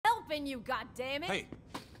effing you, goddammit! Hey,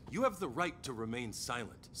 you have the right to remain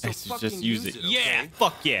silent. So Let's fucking just use it. okay? Yeah,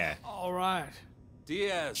 fuck yeah. All right.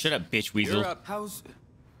 Diaz. Shut up, bitch weasel. You're up. How's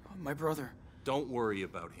my brother? Don't worry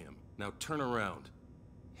about him. Now turn around.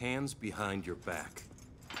 Hands behind your back.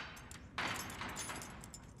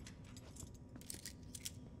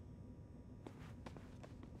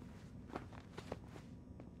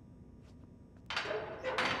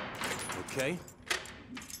 Okay?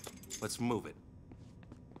 Let's move it.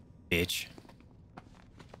 Bitch.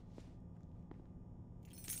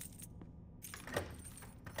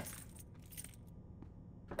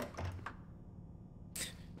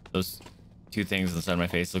 Those two things inside my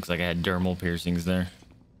face looks like I had dermal piercings there.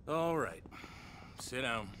 All right. Sit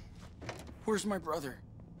down. Where's my brother?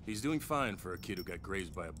 He's doing fine for a kid who got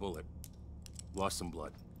grazed by a bullet. Lost some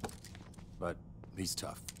blood. But he's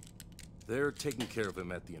tough. They're taking care of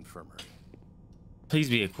him at the infirmary. Please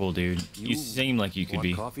be a cool dude. You seem like you could want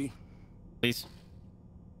be. Coffee? Please.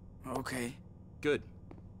 Okay. Good.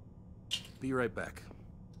 Be right back.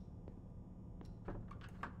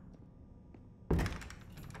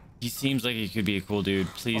 He seems like he could be a cool dude.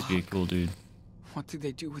 Please be a cool dude. What did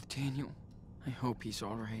they do with Daniel? I hope he's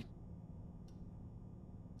all right.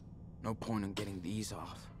 No point in getting these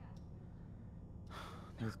off.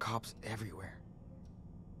 There are cops everywhere.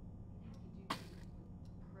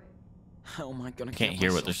 How am I gonna Can't get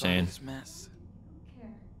hear what they're myself out saying. of this mess? Don't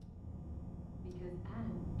care. Because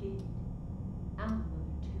Adam gave it. I'm a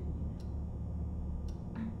mother too,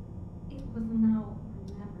 you know. It was now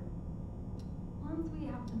or never. Once we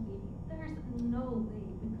have the baby, there's no way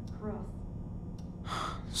we could cross.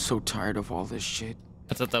 So tired of all this shit.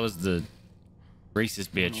 I thought that was the racist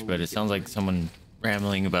bitch, but it sounds like someone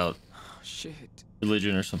rambling about Shit.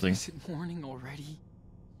 religion or something. Is it morning already?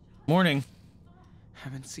 Morning.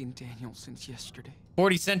 Haven't seen Daniel since yesterday.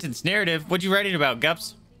 40 sentence narrative. What you writing about,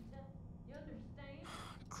 Gups? You understand?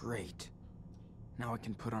 Great. Now I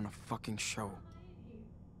can put on a fucking show.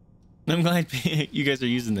 I'm glad you guys are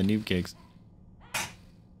using the noob kicks. Let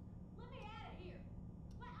me out of here.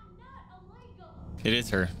 Well, I'm not illegal. It is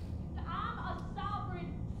her. I'm a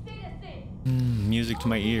sovereign citizen. Music to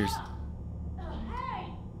my ears. Hey!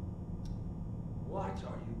 What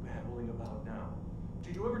are you babbling about now?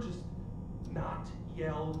 Do you ever just not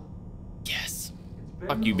yell? Yes. It's been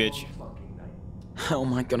Fuck you, a bitch. long fucking night. How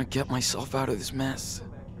am I gonna get myself out of this mess? Come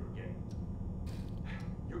back here again.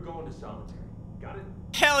 You're going to solitary. Got it?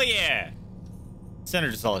 Hell yeah! Send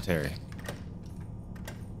her to solitary.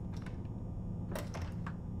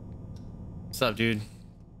 What's up, dude?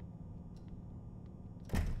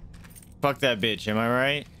 Fuck that bitch, am I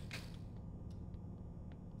right?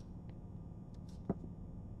 Is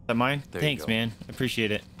that mine? There you Thanks, go. man. I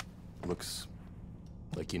appreciate it. Looks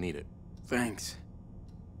like you need it. Thanks.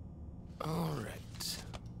 All right.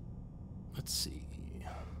 Let's see.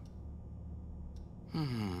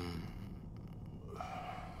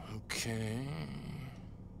 Okay.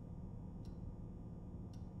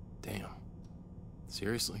 Damn.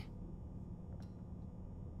 Seriously?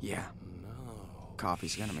 Yeah. No.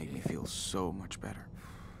 Coffee's gonna make me feel so much better.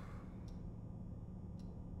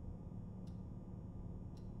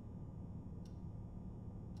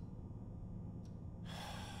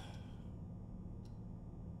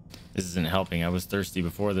 This isn't helping. I was thirsty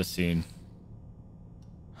before this scene.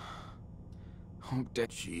 Oh,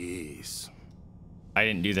 Jeez. I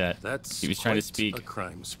didn't do that. That's He was trying to quite speak. a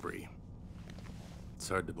crime spree. It's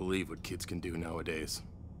hard to believe what kids can do nowadays.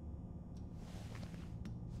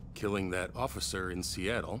 Killing that officer in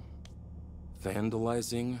Seattle,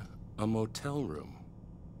 vandalizing a motel room,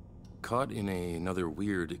 caught in another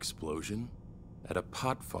weird explosion at a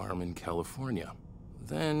pot farm in California.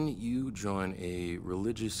 Then you join a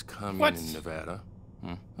religious commune What? in Nevada.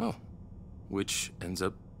 Oh, which ends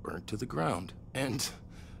up burnt to the ground. And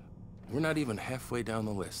we're not even halfway down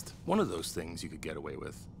the list. One of those things you could get away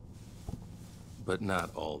with. But not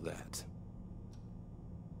all that.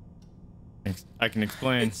 I can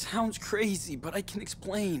explain. It sounds crazy, but I can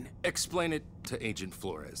explain. Explain it to Agent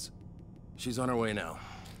Flores. She's on her way now.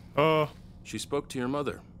 Oh, She spoke to your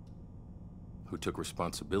mother, who took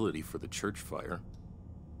responsibility for the church fire.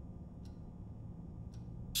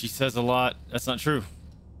 she says a lot. That's not true.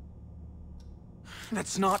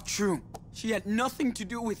 That's not true. She had nothing to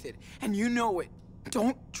do with it, and you know it.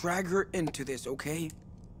 Don't drag her into this, okay?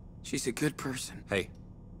 She's a good person. Hey,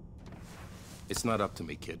 it's not up to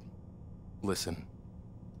me, kid. Listen,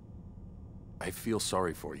 I feel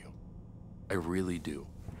sorry for you. I really do.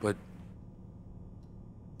 But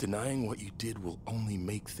denying what you did will only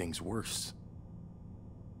make things worse.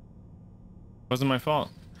 Wasn't my fault.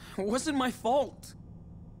 It wasn't my fault.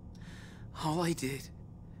 All I did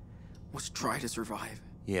was try to survive.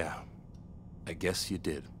 Yeah, I guess you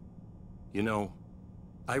did. You know,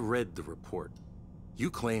 I read the report. You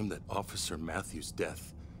claim that Officer Matthews'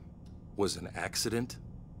 death was an accident,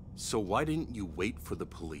 so why didn't you wait for the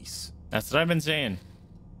police? That's what I've been saying.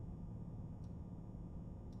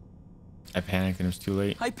 I panicked and it was too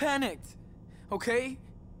late. I panicked, okay?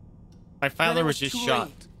 My father Then it was just too shot.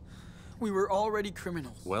 late. We were already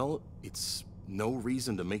criminals. Well, it's no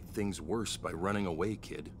reason to make things worse by running away,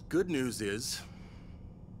 kid. Good news is,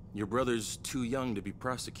 your brother's too young to be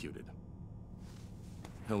prosecuted.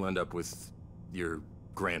 He'll end up with your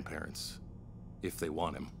grandparents, if they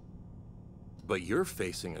want him. But you're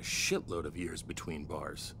facing a shitload of years between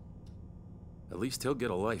bars. At least he'll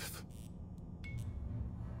get a life.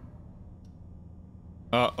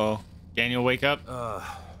 Uh-oh. Daniel, wake up.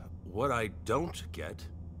 What I don't get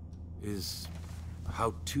is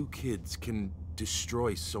how two kids can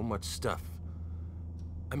destroy so much stuff.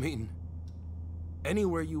 I mean,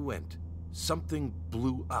 anywhere you went, something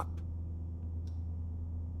blew up.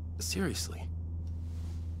 Seriously.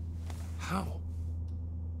 How?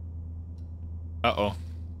 Uh-oh.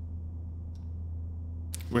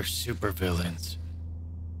 We're supervillains.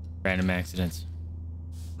 Random accidents.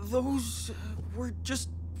 Those were just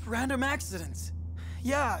random accidents.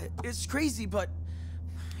 Yeah, it's crazy, but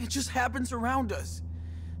it just happens around us.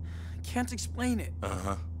 I can't explain it.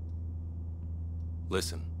 Uh-huh.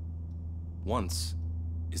 Listen. Once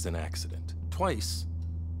is an accident. Twice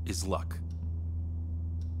is luck.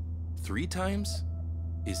 3 times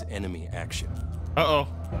is enemy action. Uh-oh.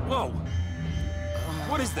 Whoa!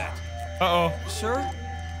 What is that? Uh-oh. Sir?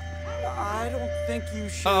 I don't think you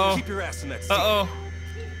should. Uh-oh. Keep your ass in that seat. Uh-oh.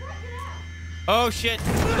 Oh, shit.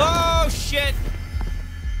 Oh, shit.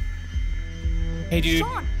 Hey, dude.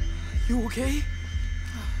 Sean, You okay?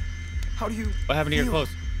 How do you What happened to your feel? clothes?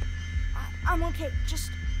 I'm okay.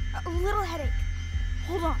 Just a little headache.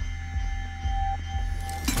 Hold on.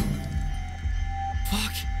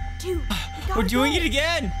 Fuck. Dude, you gotta We're doing go. it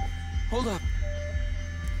again. Hold up.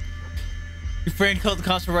 Your friend called the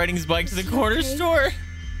cops for riding his bike to the Is he corner okay? store.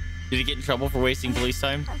 Did he get in trouble for wasting police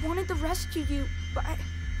time? I wanted to rescue you, but I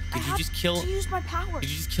Did you had just kill- to use my power. Did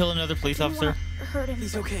you just kill another police I didn't officer? wanna hurt him.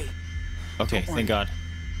 He's okay. Okay, Don't worry. thank God.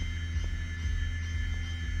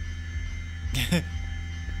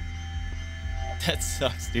 That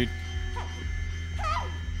sucks, dude. Come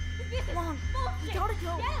on, we gotta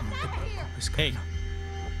go. Hey,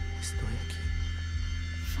 Estoy aquí.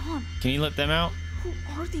 Sean, can you let them out? who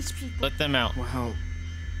are these people? Let them out. Well,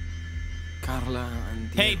 Carla and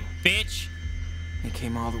Hey, Diego, bitch! they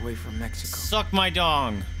came all the way from Mexico. Suck my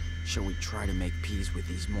dong. Shall we try to make peace with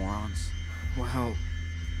these morons? Well,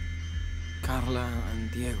 Carla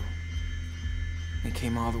and Diego, they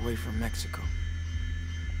came all the way from Mexico.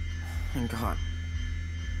 And got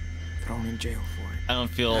thrown in jail for it. I don't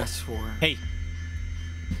feel. As for Hey,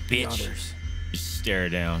 the bitch! others, Just stare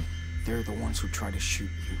down. they're the ones who tried to shoot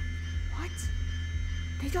you. What?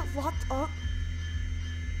 They got locked up?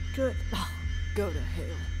 Good. Go to hell.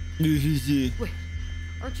 Wait,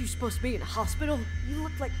 aren't you supposed to be in a hospital? You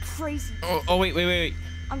look like crazy. Oh, wait.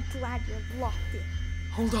 I'm glad you're locked in.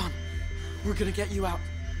 Hold on. We're gonna get you out.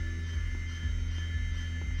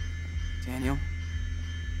 Daniel?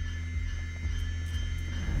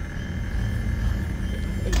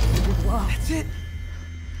 Wow. That's it.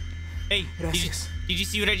 Hey, Gracias. did you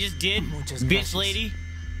see what I just did? Muchas Bitch gracias. lady?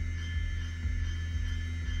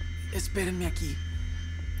 Espérenme aquí.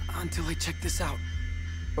 Until I check this out.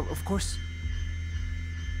 Of course.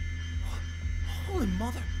 Holy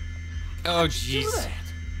mother. Oh, Do jeez. that?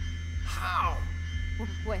 How?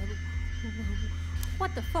 Wait,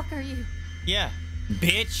 what the fuck are you? Yeah,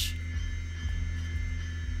 bitch.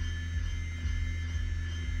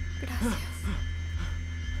 Gracias.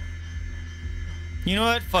 You know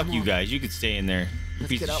what? Fuck Come you on. guys. You could stay in there. You Let's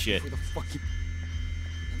piece get of out shit. before the fucking...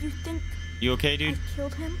 You think You okay, I dude?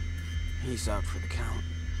 killed him? He's out for the count.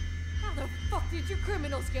 How the fuck did your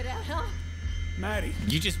criminals get out, huh? Maddie.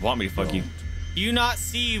 You just want me to fuck you. Do you not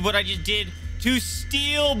see what I just did to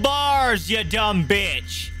steal bars, you dumb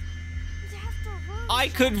bitch? You have to run. I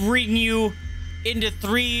could ring you into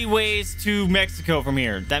 3 ways to Mexico from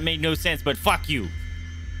here. That made no sense, but fuck you.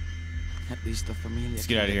 At least the familia Let's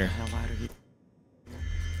get can out of here. the hell out of here.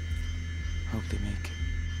 Hope they make it.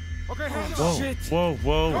 Okay, hands Whoa, up. Shit. whoa,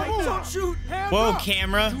 whoa. Don't shoot! Hands Whoa, up.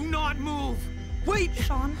 camera. Do not move. Wait!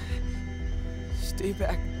 Sean, Stay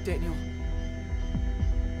back, Daniel.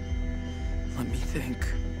 Let me think.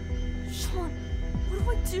 Sean, what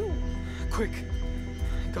do I do? Quick.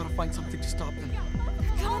 I gotta find something to stop them.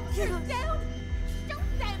 Come get us. Down!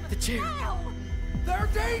 Shoot them! The chair. Now! They're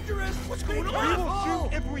dangerous. What's going on? We'll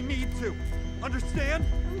shoot if we need to. Understand?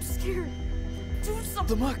 I'm scared. Do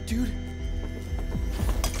something. The muck, dude.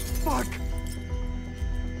 Fuck!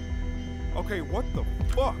 Okay, what the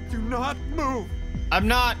fuck? Do not move! I'm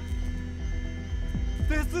not.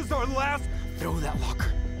 This is our last... Throw that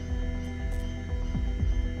locker.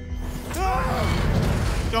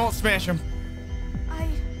 Ah! Don't smash him. I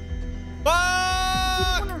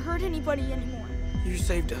Fuck! didn't want to hurt anybody anymore. You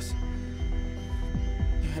saved us.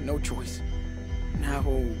 You had no choice. Now...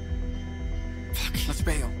 Fuck. Let's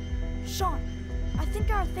bail. Sean, I think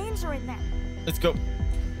our things are in there. Let's go.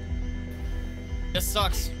 This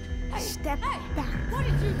sucks. Step back. What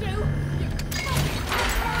did you do?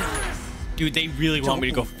 Dude, they really want me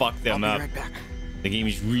to go fuck them I'll up. be right back. The game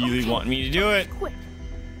is really wanting me to do it. Quick.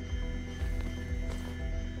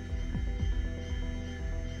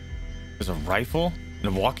 There's a rifle and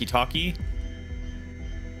a walkie-talkie.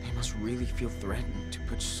 They must really feel threatened to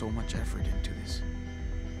put so much effort into this.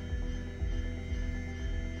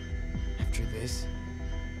 After this,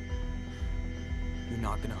 you're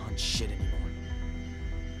not gonna hunt shit anymore.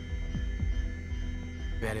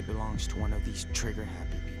 Bet it belongs to one of these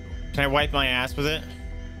trigger-happy people. Can I wipe my ass with it?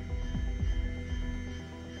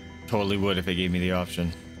 Totally would if they gave me the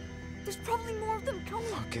option. There's probably more of them coming.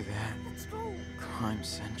 Look at that. Let's go. Crime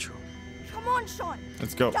Central. Come on, Sean.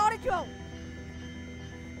 Let's go. Gotta go.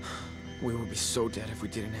 We would be so dead if we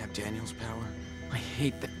didn't have Daniel's power. I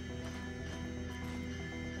hate that.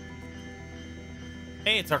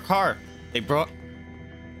 Hey, it's our car. They brought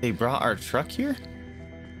our truck here?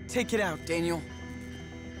 Take it out, Daniel.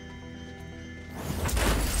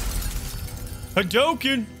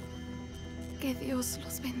 Hadouken! Que Dios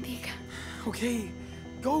los bendiga. Okay,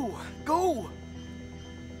 go, go.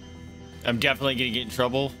 I'm definitely gonna get in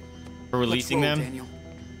trouble for releasing Let's roll, them, Daniel.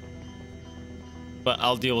 but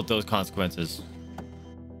I'll deal with those consequences.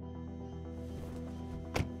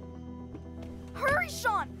 Hurry,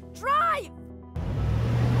 Sean. Drive.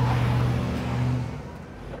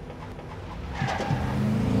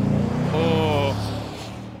 Oh,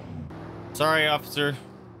 sorry, officer.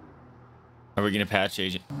 Are we gonna pass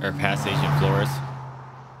Agent Flores?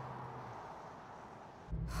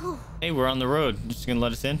 Hey, we're on the road. You just gonna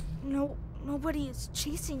let us in? No, nobody is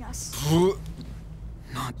chasing us.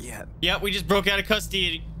 Not yet. Yeah, we just broke out of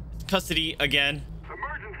custody again.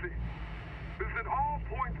 Emergency. Visit all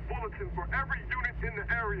points bulletin for every unit in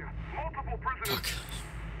the area. Multiple prisoners,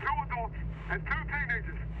 2 adults, and 2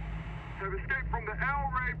 teenagers have escaped from the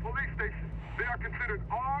El Rey police station. They are considered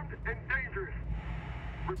armed and dangerous.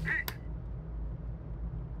 Repeat.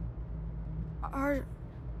 Are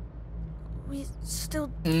we still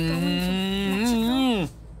going to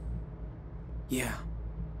Mexico? Yeah.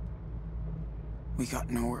 We got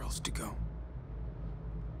nowhere else to go.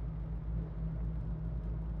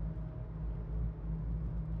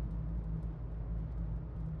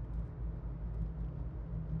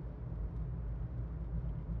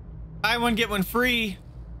 Buy one, get one free.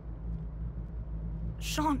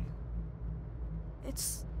 Sean,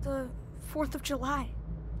 it's the 4th of July.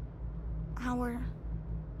 Our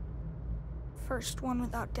first one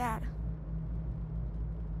without Dad.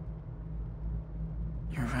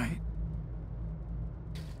 You're right.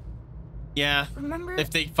 Yeah. Remember If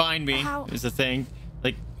they find me, how is the thing.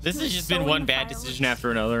 Like, this he has was just been sewing one the bad violets decision after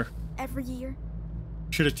another. every year?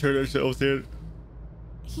 Should have turned ourselves in.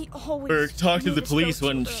 He always Or talk to made the us police go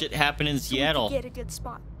when too early shit happened in so we could Seattle. get a good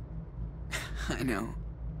spot. I know.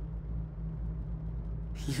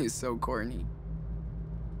 He was so corny.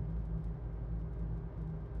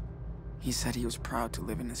 He said he was proud to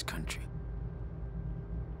live in this country.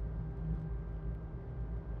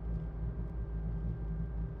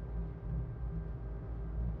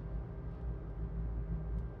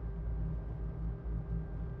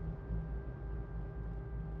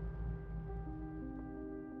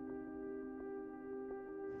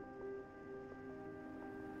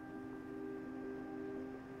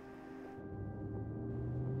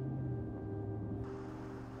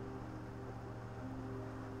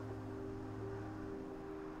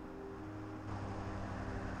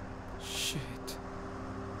 Shit.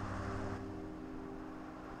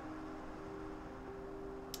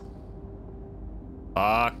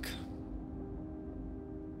 Fuck.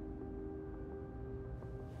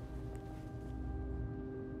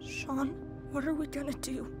 Sean, what are we gonna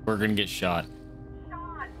do? We're gonna get shot.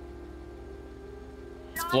 Sean.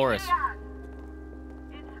 It's Flores.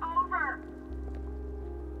 It's over.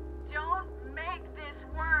 Don't make this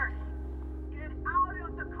worse. Get out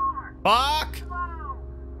of the car. Fuck! Slow.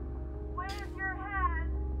 Wave your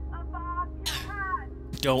hands above your head.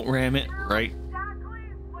 Don't ram it, right? Exactly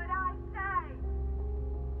what I say.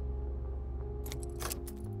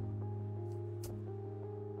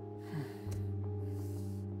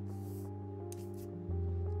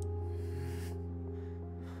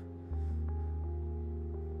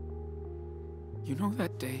 You know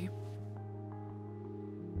that day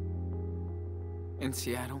in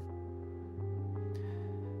Seattle?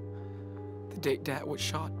 The day Dad was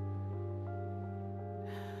shot?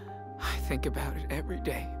 I think about it every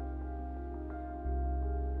day.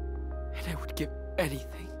 And I would give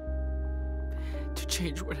anything to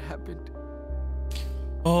change what happened.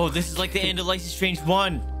 Oh, this is like the end of Life is Strange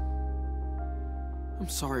 1. I'm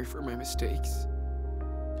sorry for my mistakes.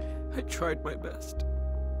 I tried my best.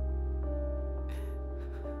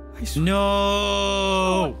 I swear.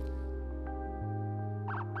 No!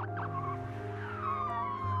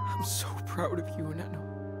 I'm so proud of you, and I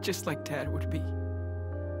know, just like Dad would be.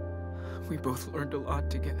 We both learned a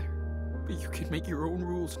lot together, but you can make your own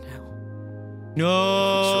rules now.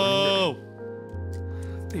 No!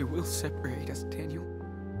 They will separate us, Daniel.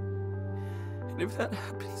 And if that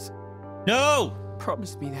happens, No!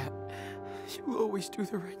 promise me that you'll always do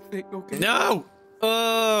the right thing, okay? No!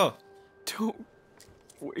 Don't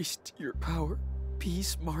waste your power. Be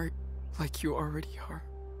smart like you already are.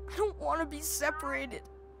 I don't want to be separated.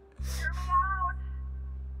 Hear me out.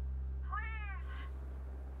 Please.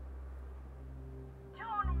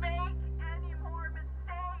 Don't make any more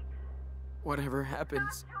mistakes. Whatever happens,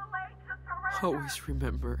 It's too late to surrender. always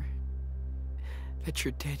remember that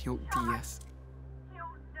you're Daniel Diaz. You know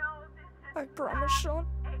this is I promise, Sean.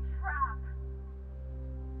 a trap.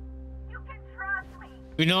 You can trust me.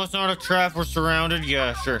 We know it's not a trap. We're surrounded.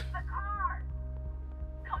 Yeah, sure. The car.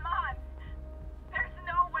 Come on. There's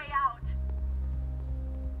no way out.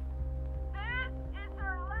 This is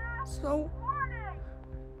your last So, warning.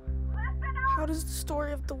 Listen up. how does the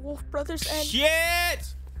story of the Wolf Brothers end? Shit!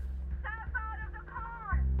 Step out of the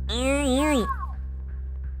car. Mm-hmm.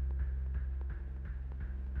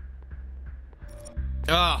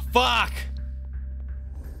 Oh, fuck!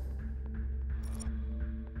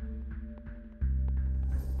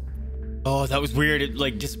 Oh, that was weird. It,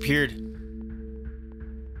 like, disappeared.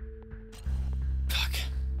 Fuck.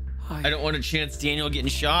 I don't want to chance Daniel getting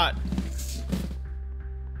shot.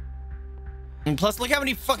 And plus, look how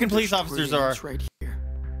many fucking police officers there are. It's right here.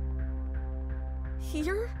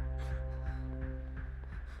 Here?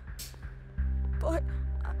 But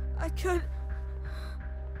I could.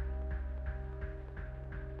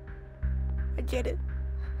 I get it.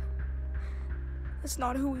 That's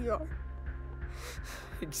not who we are.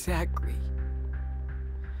 Exactly.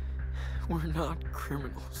 We're not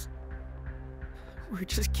criminals. We're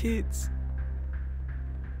just kids.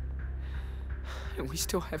 And we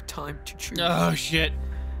still have time to choose Oh, shit.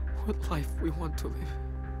 what life we want to live.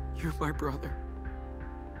 You're my brother.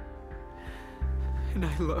 And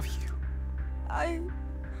I love you.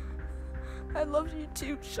 I love you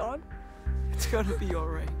too, Sean. It's gonna be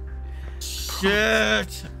alright.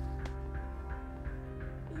 Shit.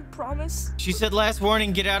 You promise? She said last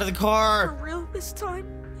warning, get out of the For car. real this time?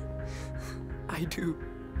 I do.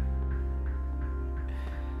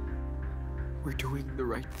 We're doing the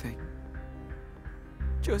right thing.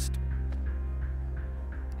 Just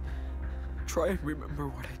try and remember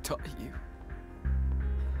what I taught you.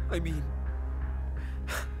 I mean,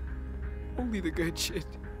 only the good shit.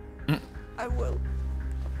 I will.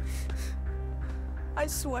 I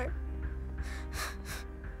swear.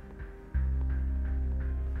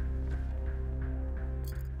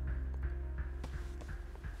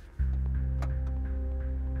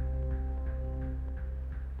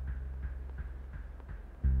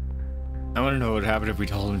 I want to know what would happen if we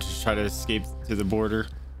told him to try to escape to the border.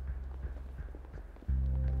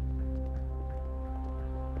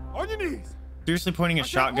 On your knees. Seriously pointing a I said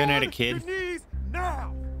shotgun at a on kid? Your knees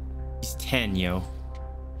now. He's 10, yo.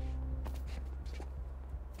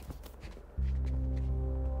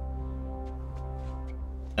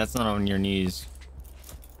 That's not on your knees.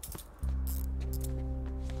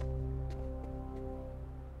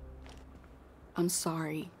 I'm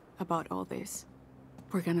sorry about all this.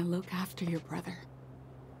 We're gonna look after your brother.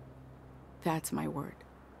 That's my word.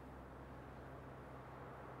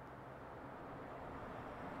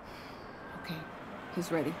 Okay,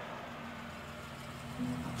 he's ready.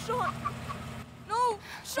 Sean! No!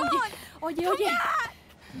 Sean! Oye, Come oye. back!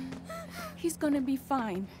 He's gonna be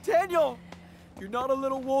fine. Daniel! You're not a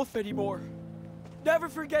little wolf anymore. Never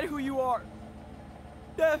forget who you are.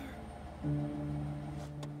 Never.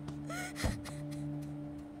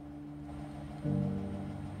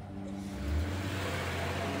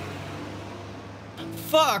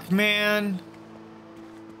 Fuck, man.